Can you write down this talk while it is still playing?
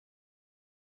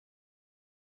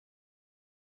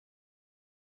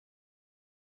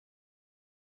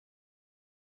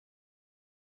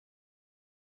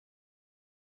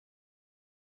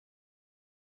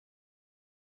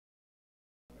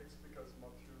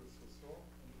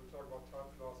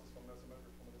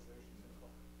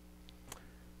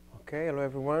Okay, hello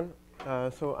everyone.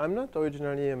 So I'm not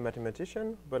originally a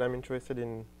mathematician, but I'm interested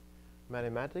in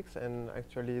mathematics and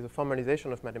actually the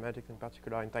formalization of mathematics, in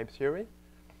particular in type theory.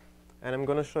 And I'm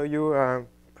going to show you,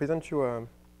 present you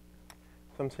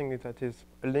something that is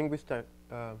a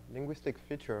linguistic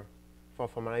feature for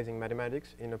formalizing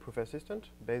mathematics in a proof assistant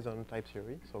based on type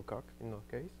theory, so COC in our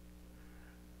case.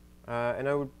 And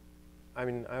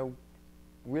I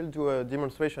will do a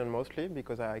demonstration mostly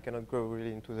because I cannot go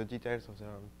really into the details of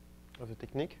the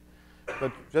technique,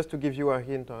 but just to give you a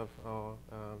hint of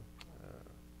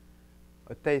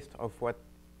a taste of what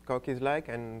COC is like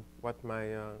and what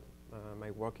my my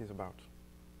work is about.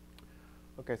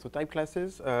 Okay, so type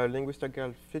classes,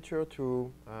 linguistical feature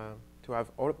to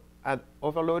add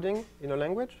overloading in a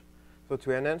language, so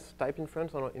to enhance type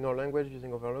inference in our language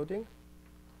using overloading.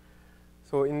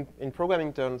 So in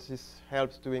programming terms, this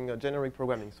helps doing generic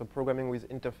programming, so programming with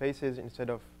interfaces instead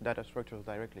of data structures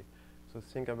directly. So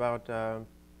think about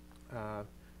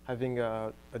having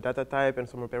a data type and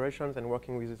some operations and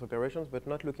working with these operations, but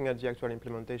not looking at the actual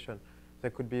implementation. There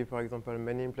could be, for example,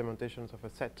 many implementations of a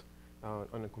set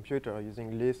on a computer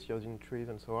using lists, using trees,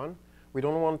 and so on. We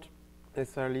don't want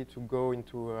necessarily to go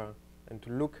into and to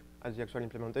look at the actual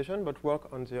implementation, but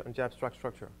work on the abstract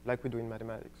structure, like we do in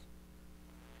mathematics.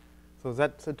 So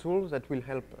that's a tool that will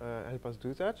help us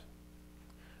do that.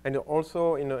 And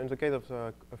also, in the case of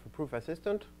a proof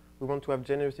assistant, we want to have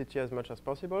generosity as much as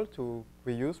possible to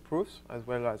reuse proofs as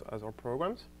well as our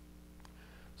programs.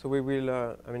 So we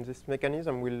will, this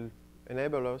mechanism will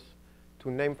enable us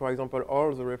to name, for example,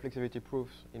 all the reflexivity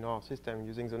proofs in our system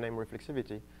using the name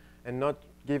reflexivity, and not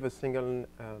give a single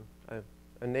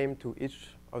a name to each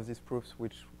of these proofs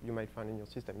which you might find in your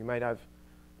system. You might have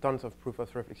tons of proof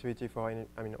of reflexivity for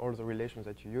all the relations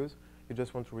that you use. You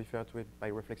just want to refer to it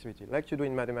by reflexivity, like you do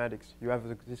in mathematics. You have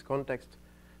this context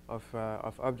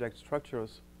of object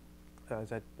structures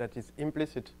that is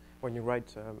implicit when you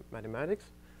write mathematics,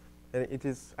 and it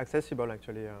is accessible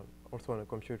actually also on a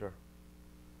computer.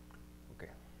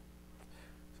 Okay,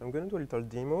 so I'm going to do a little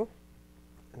demo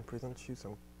and present you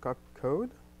some COC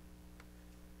code.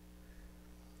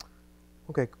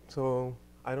 Okay, so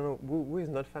I don't know who is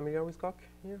not familiar with COC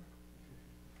here.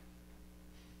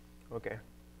 Okay,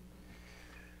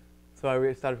 so I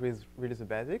will start with really the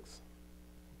basics.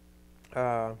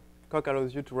 COC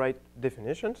allows you to write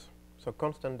definitions, so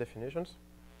constant definitions,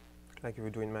 like you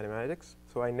would do in mathematics.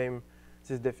 So I name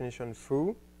this definition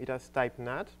foo. It has type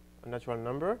nat, a natural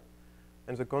number,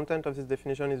 and the content of this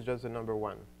definition is just the number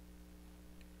 1.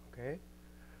 Okay.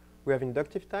 We have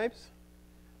inductive types,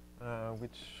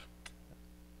 which,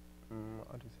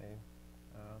 how to say,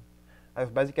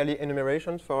 have basically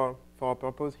enumerations for our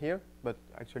purpose here, but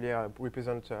actually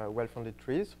represent well-founded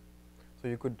trees. So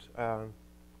you could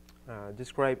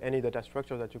describe any data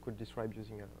structure that you could describe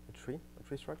using a tree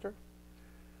structure.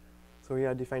 So here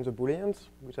I define the booleans,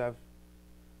 which are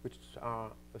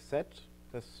a set.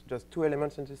 There's just 2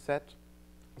 elements in this set,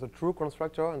 the true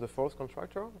constructor and the false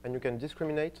constructor, and you can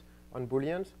discriminate on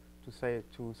booleans to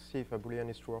see if a boolean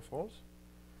is true or false.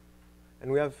 And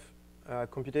we have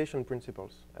computation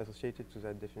principles associated to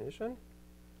that definition,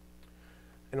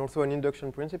 and also an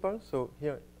induction principle. So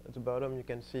here at the bottom you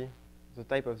can see the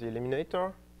type of the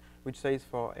eliminator, which says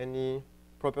for any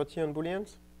property on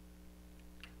booleans.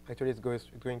 Actually, it's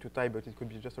going to type, but it could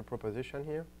be just a proposition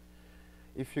here.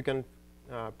 If you can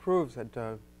prove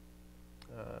that,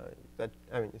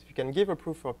 if you can give a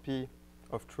proof for P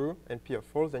of true and P of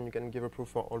false, then you can give a proof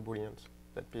for all booleans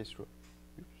that P is true.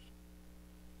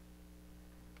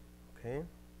 Okay,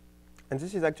 and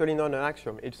this is actually not an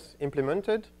axiom. It's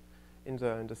implemented in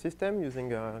the system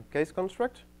using a case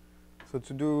construct. So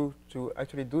to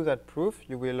actually do that proof,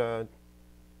 you will.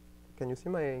 Can you see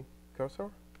my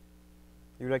cursor?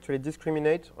 You will actually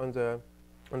discriminate on the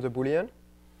boolean,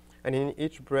 and in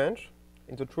each branch,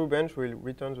 in the true branch, we'll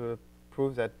return the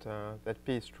proof that that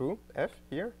P is true, F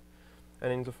here,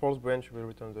 and in the false branch, we'll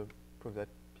return the proof that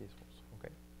P is false.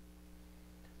 Okay.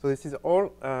 So this is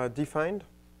all defined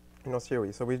in our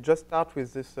theory. So we just start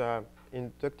with this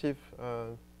inductive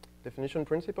definition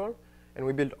principle, and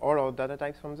we build all our data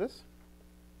types from this.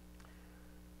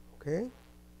 Okay.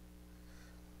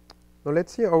 Now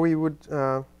let's see how we would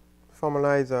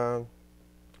formalize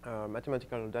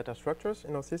mathematical data structures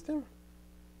in our system.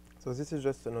 So this is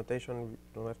just a notation. We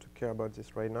don't have to care about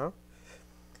this right now.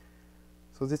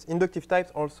 So these inductive types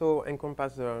also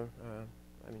encompass,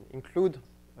 include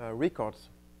records.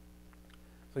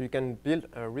 So you can build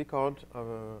a record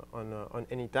on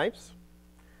any types.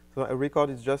 So a record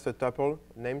is just a tuple,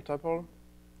 name tuple.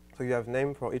 So you have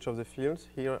name for each of the fields.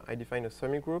 Here I define a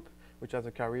semigroup, which has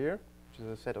a carrier, which is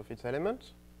a set of its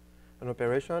elements. an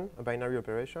operation, a binary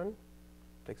operation,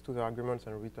 takes 2 arguments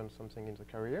and returns something in the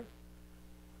carrier.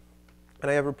 And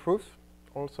I have a proof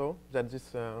also that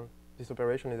this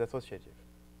operation is associative.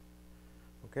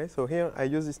 Okay, so here I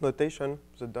use this notation,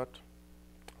 the dot,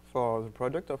 for the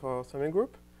product of our semigroup.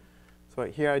 So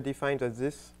here I define that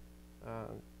this,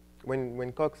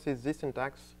 when Coq sees this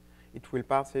syntax, it will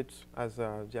parse it as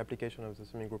the application of the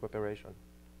semigroup operation.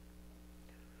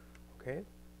 Okay.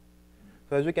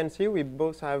 So as you can see, we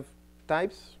both have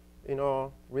types in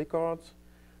our records,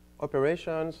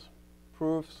 operations,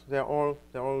 proofs. They're all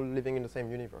living in the same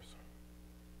universe.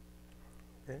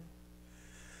 Okay.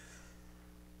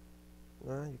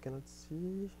 You cannot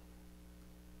see.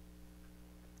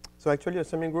 So actually, a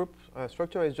semigroup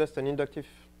structure is just an inductive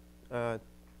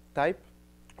type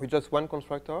with just one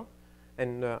constructor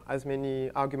and as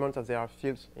many arguments as there are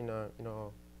fields in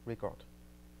our record.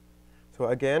 So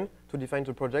again, to define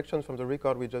the projections from the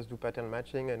record, we just do pattern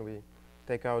matching and we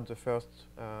take out the first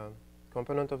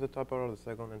component of the tuple, the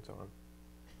second, and so on.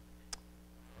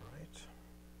 All right.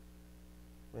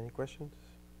 Any questions?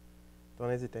 Don't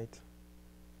hesitate.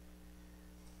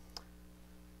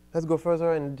 Let's go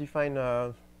further and define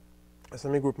a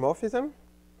semigroup morphism.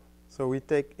 So we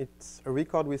take it's a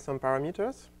record with some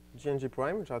parameters, G and G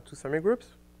prime, which are 2 semigroups.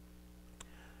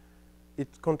 It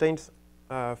contains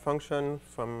a function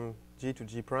from G to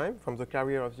G prime, from the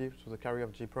carrier of G to the carrier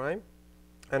of G prime,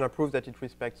 and a proof that it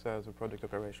respects the product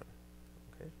operation.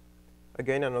 Okay.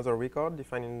 Again, another record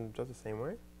defined in just the same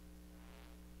way.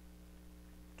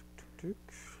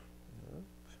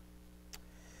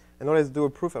 And now let's do a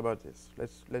proof about this.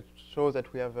 Let's show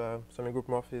that we have a semigroup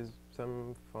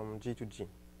morphism from G to G.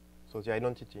 So the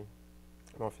identity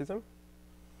morphism.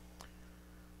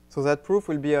 So that proof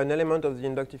will be an element of the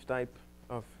inductive type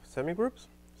of semigroups.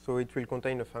 So it will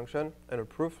contain a function and a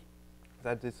proof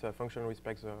that this function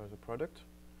respects the product.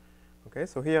 Okay,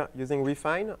 so here using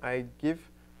refine, I give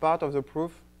part of the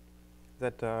proof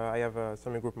that I have a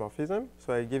semigroup morphism.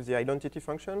 So I give the identity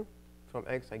function. From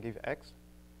x, I give x.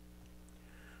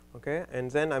 Okay, and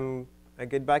then I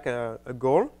get back a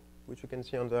goal, which you can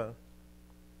see on the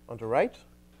right.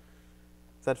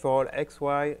 That for all x,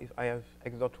 y, if I have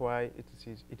x dot y,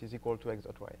 it is equal to x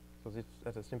dot y. So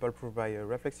that's a simple proof by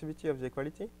reflexivity of the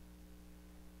equality.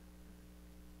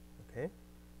 Okay.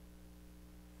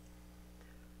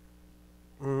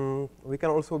 We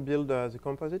can also build the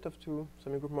composite of 2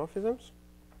 semigroup morphisms,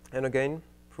 and again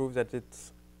prove that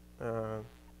it's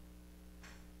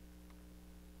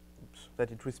that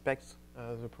it respects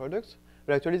the products.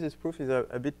 But actually, this proof is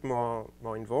a bit more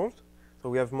involved. So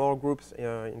we have more groups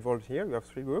involved here. We have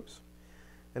 3 groups.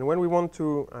 And when we want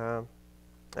to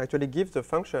actually give the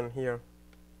function here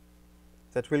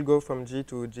that will go from G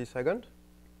to G second,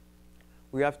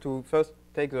 we have to first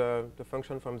take the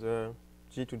function from the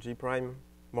G to G prime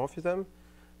morphism,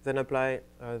 then apply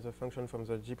the function from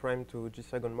the G prime to G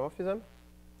second morphism,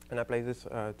 and apply this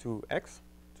to x,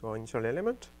 to our initial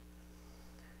element.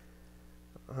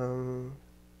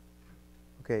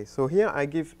 Okay, so here I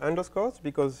give underscores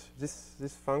because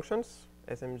these functions,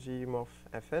 smg morph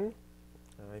fn,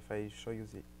 if I show you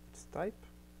its type,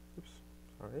 oops,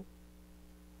 sorry.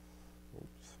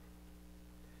 Oops.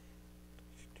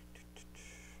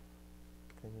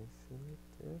 Can you see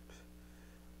it? Oops.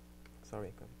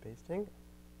 Sorry, copy pasting.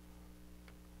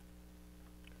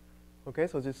 Okay,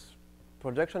 so this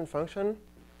projection function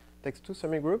takes 2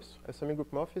 semigroups, a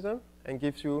semigroup morphism, and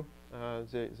gives you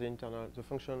the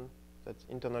function that's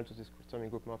internal to this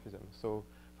semigroup morphism. So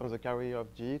from the carrier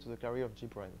of G to the carrier of G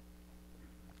prime.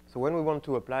 So when we want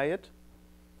to apply it,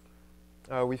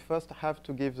 we first have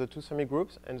to give the 2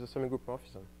 semigroups and the semigroup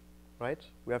morphism, right?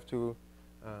 We have to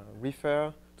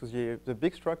refer to the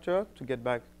big structure to get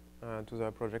back to the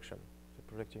projection, the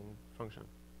projecting function.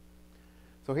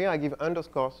 So here I give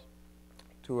underscores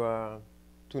to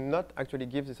not actually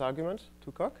give this argument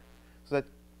to Coq, so that,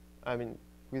 I mean,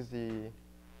 with the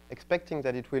expecting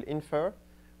that it will infer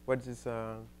what this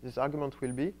argument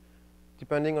will be,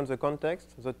 depending on the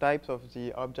context, the types of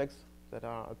the objects that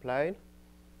are applied,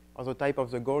 or the type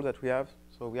of the goal that we have.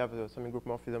 So we have the semigroup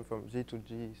morphism from G to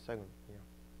G second here.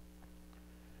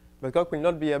 But Coq will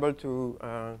not be able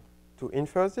to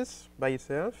infer this by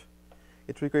itself.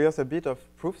 It requires a bit of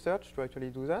proof search to actually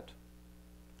do that,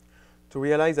 to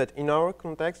realize that in our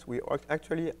context, we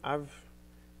actually have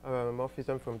a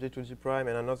morphism from G to G prime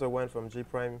and another one from G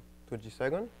prime to G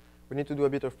second. We need to do a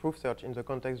bit of proof search in the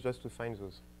context just to find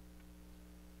those.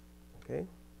 Okay.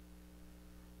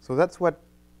 So that's what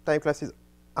type classes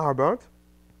are about.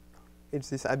 It's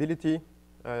this ability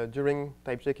during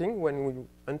type checking, when we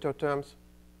enter terms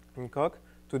in Coq,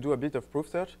 to do a bit of proof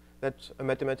search that a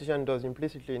mathematician does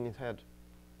implicitly in his head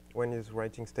when he's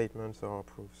writing statements or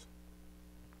proofs.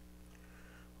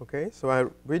 Okay, so I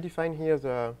redefine here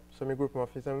the semigroup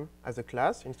morphism as a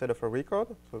class instead of a record.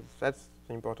 So that's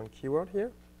the important keyword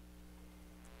here.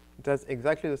 It has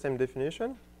exactly the same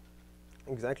definition,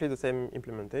 exactly the same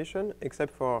implementation,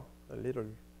 except for a little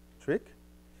trick.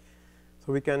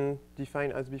 So we can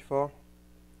define as before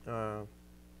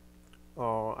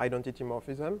our identity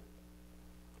morphism.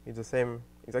 It's the same,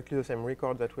 exactly the same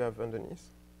record that we have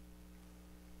underneath.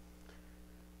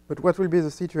 But what will be the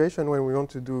situation when we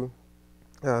want to do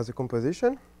the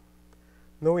composition?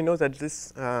 Now we know that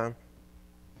this the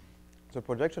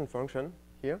projection function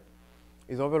here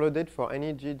is overloaded for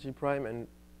any g prime and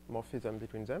morphism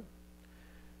between them.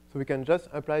 So we can just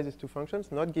apply these two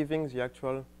functions, not giving the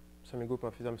actual semigroup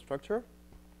morphism structure.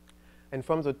 And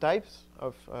from the types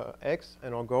of X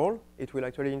and our goal, it will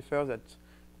actually infer that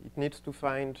it needs to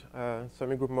find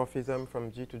semigroup morphism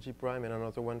from G to G prime and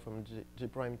another one from G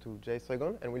prime to J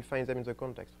second, and we'll find them in the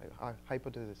context,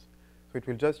 hypothesis. So it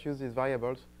will just use these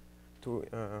variables to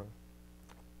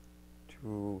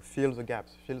fill the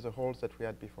gaps, fill the holes that we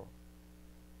had before.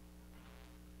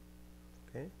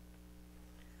 Okay.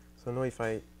 So now if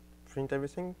I print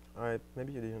everything,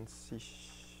 maybe you didn't see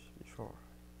before.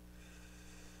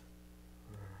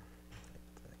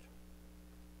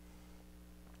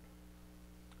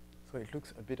 So it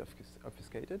looks a bit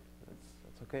obfuscated.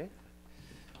 That's okay.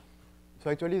 So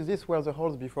actually, these were the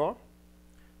holes before.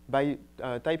 By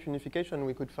type unification,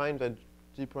 we could find that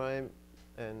G prime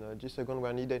and G second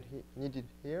were needed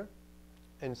here,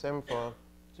 and same for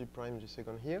G prime, G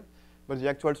second here. But the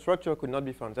actual structure could not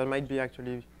be found. There might be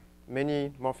actually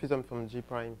many morphisms from G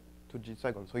prime to G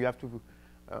second. So you have to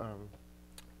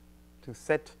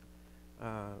set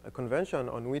a convention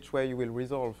on which way you will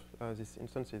resolve these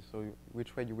instances, so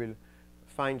which way you will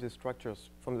find the structures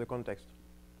from the context.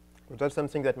 But that's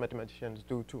something that mathematicians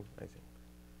do too, I think.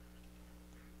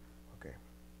 Okay.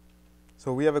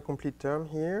 So we have a complete term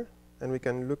here, and we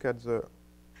can look at the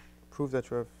proof that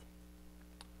you have,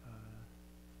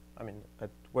 at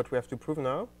what we have to prove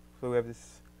now. So we have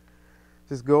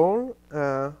this goal.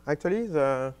 Actually,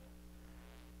 the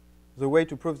way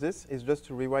to prove this is just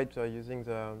to rewrite using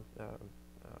the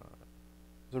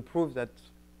proof that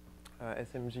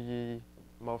SMG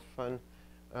morphin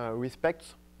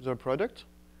respects the product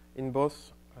in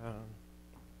both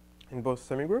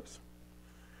semigroups.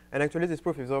 And actually, this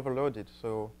proof is overloaded.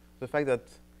 So the fact that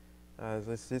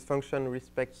this function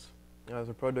respects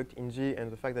the product in G and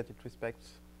the fact that it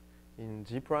respects in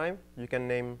G prime, you can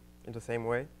name in the same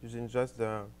way using just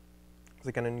the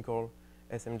canonical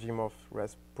SMG morph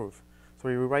res proof. So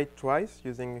we rewrite twice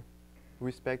using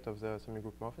respect of the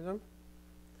semigroup morphism.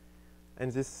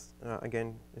 And this,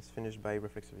 again, is finished by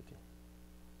reflexivity.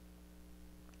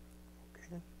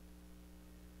 Okay.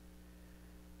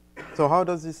 So how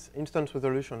does this instance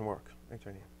resolution work,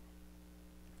 actually?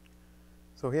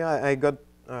 So here I got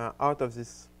out of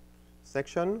this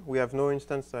section, we have no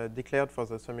instance declared for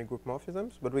the semigroup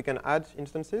morphisms, but we can add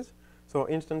instances. So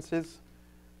instances,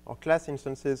 or class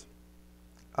instances,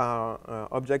 are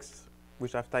objects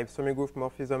which have type semigroup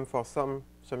morphism for some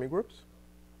semigroups,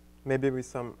 maybe with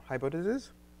some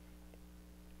hypotheses.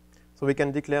 So we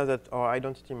can declare that our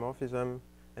identity morphism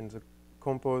and the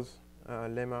compose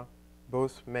lemma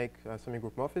both make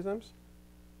semigroup morphisms.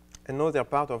 And now they're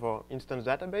part of our instance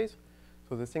database.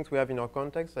 So the things we have in our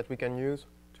context that we can use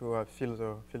to fill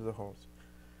the holes.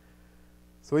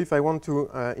 So if I want to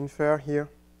infer here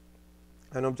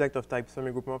an object of type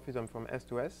semigroup morphism from S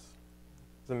to S,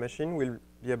 the machine will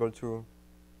be able to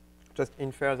just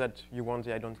infer that you want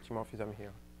the identity morphism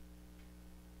here.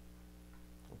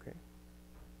 Okay.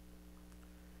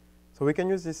 So we can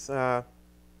use this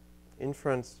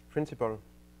inference principle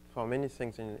for many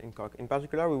things in Coq. In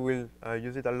particular, we will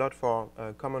use it a lot for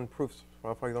common proofs.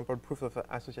 For example, proof of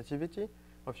associativity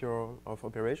of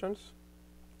operations.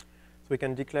 So we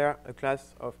can declare a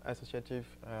class of associative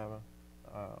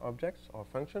objects or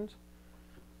functions.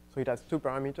 So it has two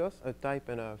parameters, a type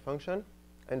and a function,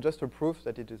 and just a proof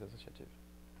that it is associative.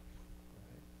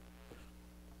 Okay.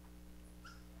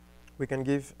 We can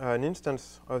give an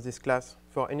instance of this class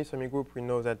for any semigroup we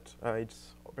know that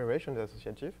its operation is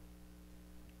associative.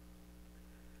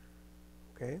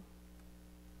 Okay.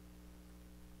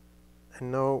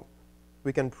 And now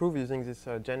we can prove using this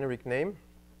generic name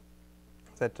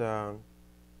that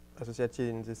associative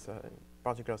in this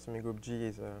particular semigroup G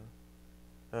is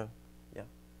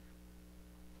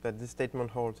that this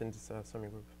statement holds in this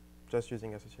semigroup, just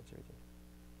using associativity.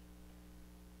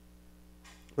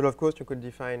 But of course, you could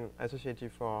define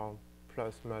associative for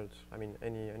plus mult, I mean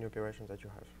any operation that you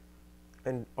have.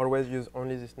 And always use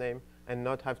only this name and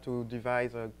not have to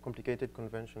devise a complicated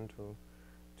convention to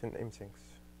name things.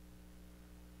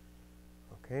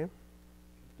 Okay.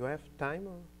 Do I have time?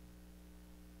 Or?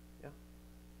 Yeah.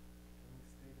 Can we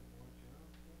state a more general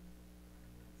thing?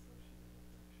 Associative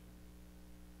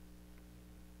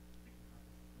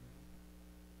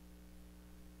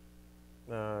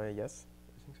affection? Yes,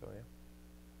 I think so. Yeah.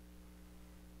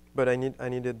 But I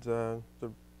needed the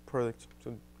product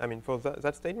to. I mean, for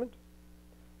that statement.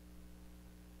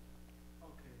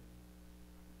 Okay.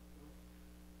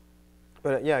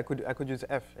 But yeah, I could use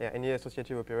F. Yeah, any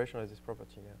associative operation has this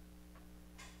property. Yeah.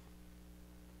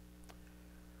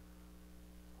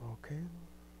 Okay.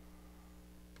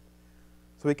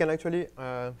 So we can actually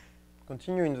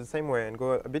continue in the same way and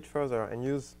go a bit further and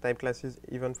use type classes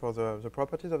even for the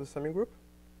properties of the semigroup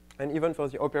and even for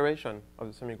the operation of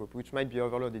the semigroup, which might be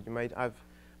overloaded. You might have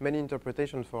many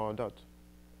interpretations for a dot.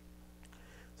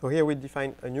 So here we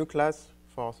define a new class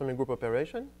for semigroup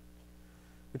operation,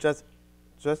 which has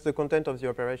just the content of the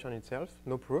operation itself,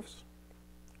 no proofs,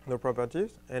 no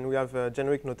properties, and we have a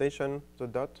generic notation, the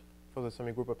dot, for the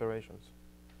semigroup operations.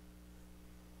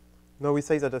 Now we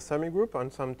say that a semigroup on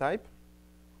some type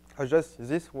has just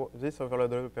this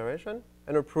overloaded operation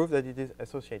and a proof that it is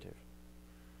associative.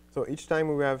 So each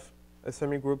time we have a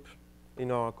semigroup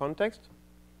in our context,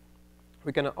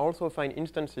 we can also find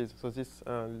instances. So this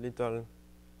little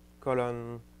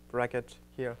colon bracket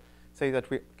here says that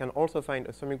we can also find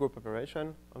a semigroup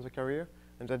operation on the carrier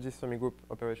and that this semigroup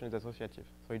operation is associative.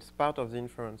 So it's part of the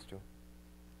inference too.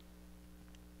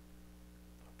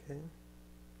 Okay.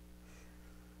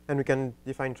 And we can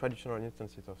define traditional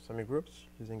instances of semigroups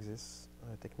using this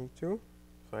technique too.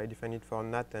 So I define it for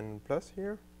nat and plus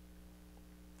here.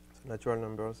 So natural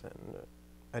numbers and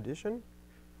addition.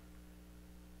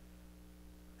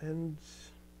 And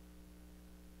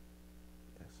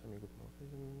yeah, semigroup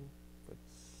morphism. But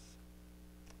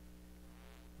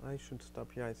I should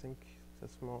stop here. I think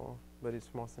that's more, but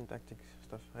it's more syntactic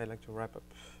stuff. I like to wrap up.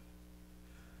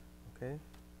 Okay.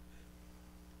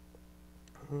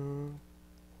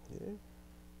 Yeah.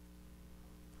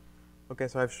 Okay,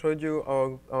 so I've showed you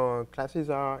how classes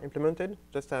are implemented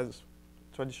just as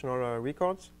traditional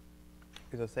records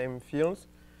with the same fields.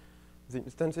 The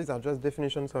instances are just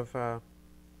definitions of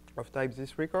type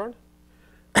this record.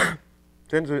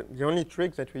 Then the only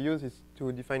trick that we use is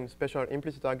to define special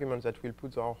implicit arguments that will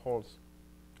put our holes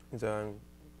in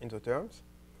the terms,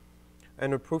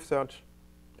 and a proof search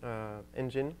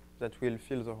engine that will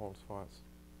fill the holes for us.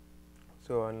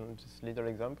 So on this little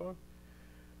example,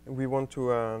 we want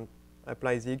to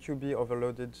apply the EQB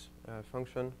overloaded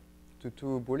function to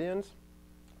two booleans.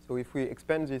 So if we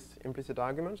expand this implicit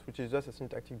arguments, which is just a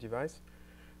syntactic device,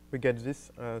 we get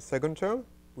this second term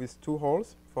with two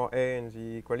holes for A and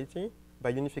the equality. By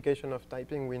unification of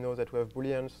typing, we know that we have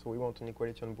booleans, so we want an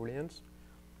equality on booleans.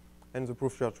 And the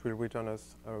proof search will return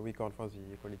us a record for the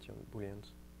equality on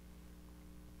booleans.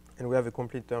 And we have a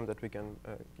complete term that we can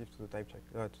give to the type check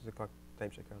to the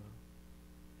type checker now.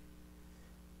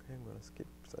 Okay, I'm going to skip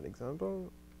that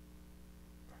example.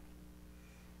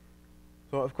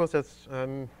 So of course, there's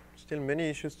still many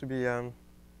issues to be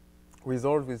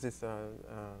resolved with this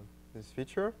this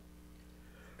feature,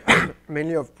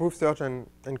 mainly of proof search and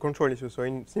control issues. So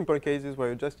in simple cases where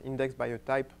you just index by a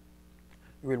type,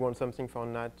 you will want something for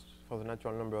the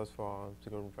natural numbers, for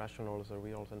the rationals, the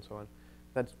reals, and so on.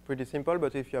 That's pretty simple,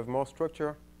 but if you have more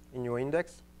structure in your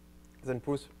index, then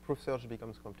proof search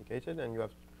becomes complicated, and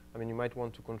you might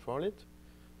want to control it.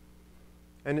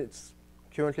 And it's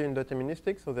currently in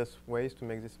deterministic, so there's ways to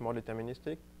make this more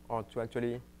deterministic, or to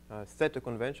actually set a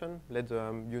convention, let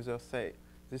the user say,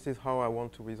 this is how I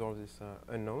want to resolve these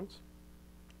unknowns.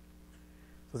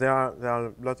 So there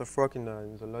are lots of work in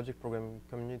the logic programming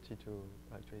community to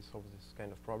actually solve this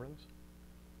kind of problems.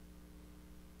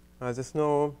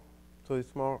 So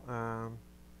it's more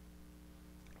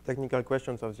technical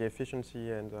questions of the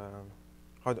efficiency and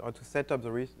how to set up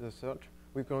the search.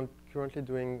 We're currently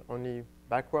doing only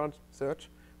backward search,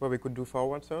 where we could do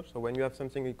forward search. So when you have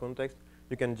something in context,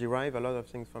 you can derive a lot of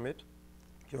things from it.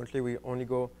 Currently, we only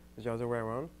go the other way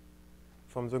around,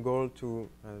 from the goal to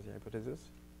the hypothesis.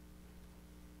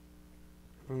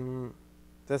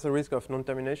 There's a risk of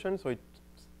non-termination, so it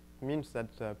means that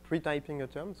pre-typing a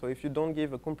term. So if you don't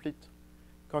give a complete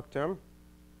coq term,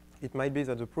 it might be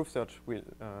that the proof search will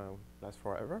last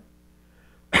forever.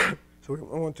 So we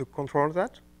want to control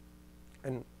that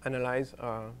and analyze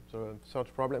the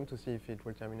search problem to see if it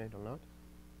will terminate or not.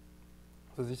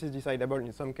 So this is decidable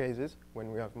in some cases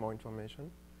when we have more information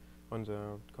on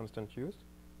the constant used.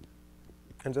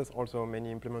 And there's also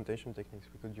many implementation techniques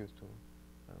we could use to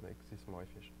make this more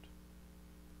efficient.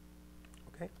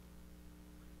 Okay.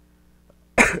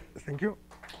 Thank you.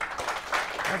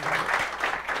 Bye-bye.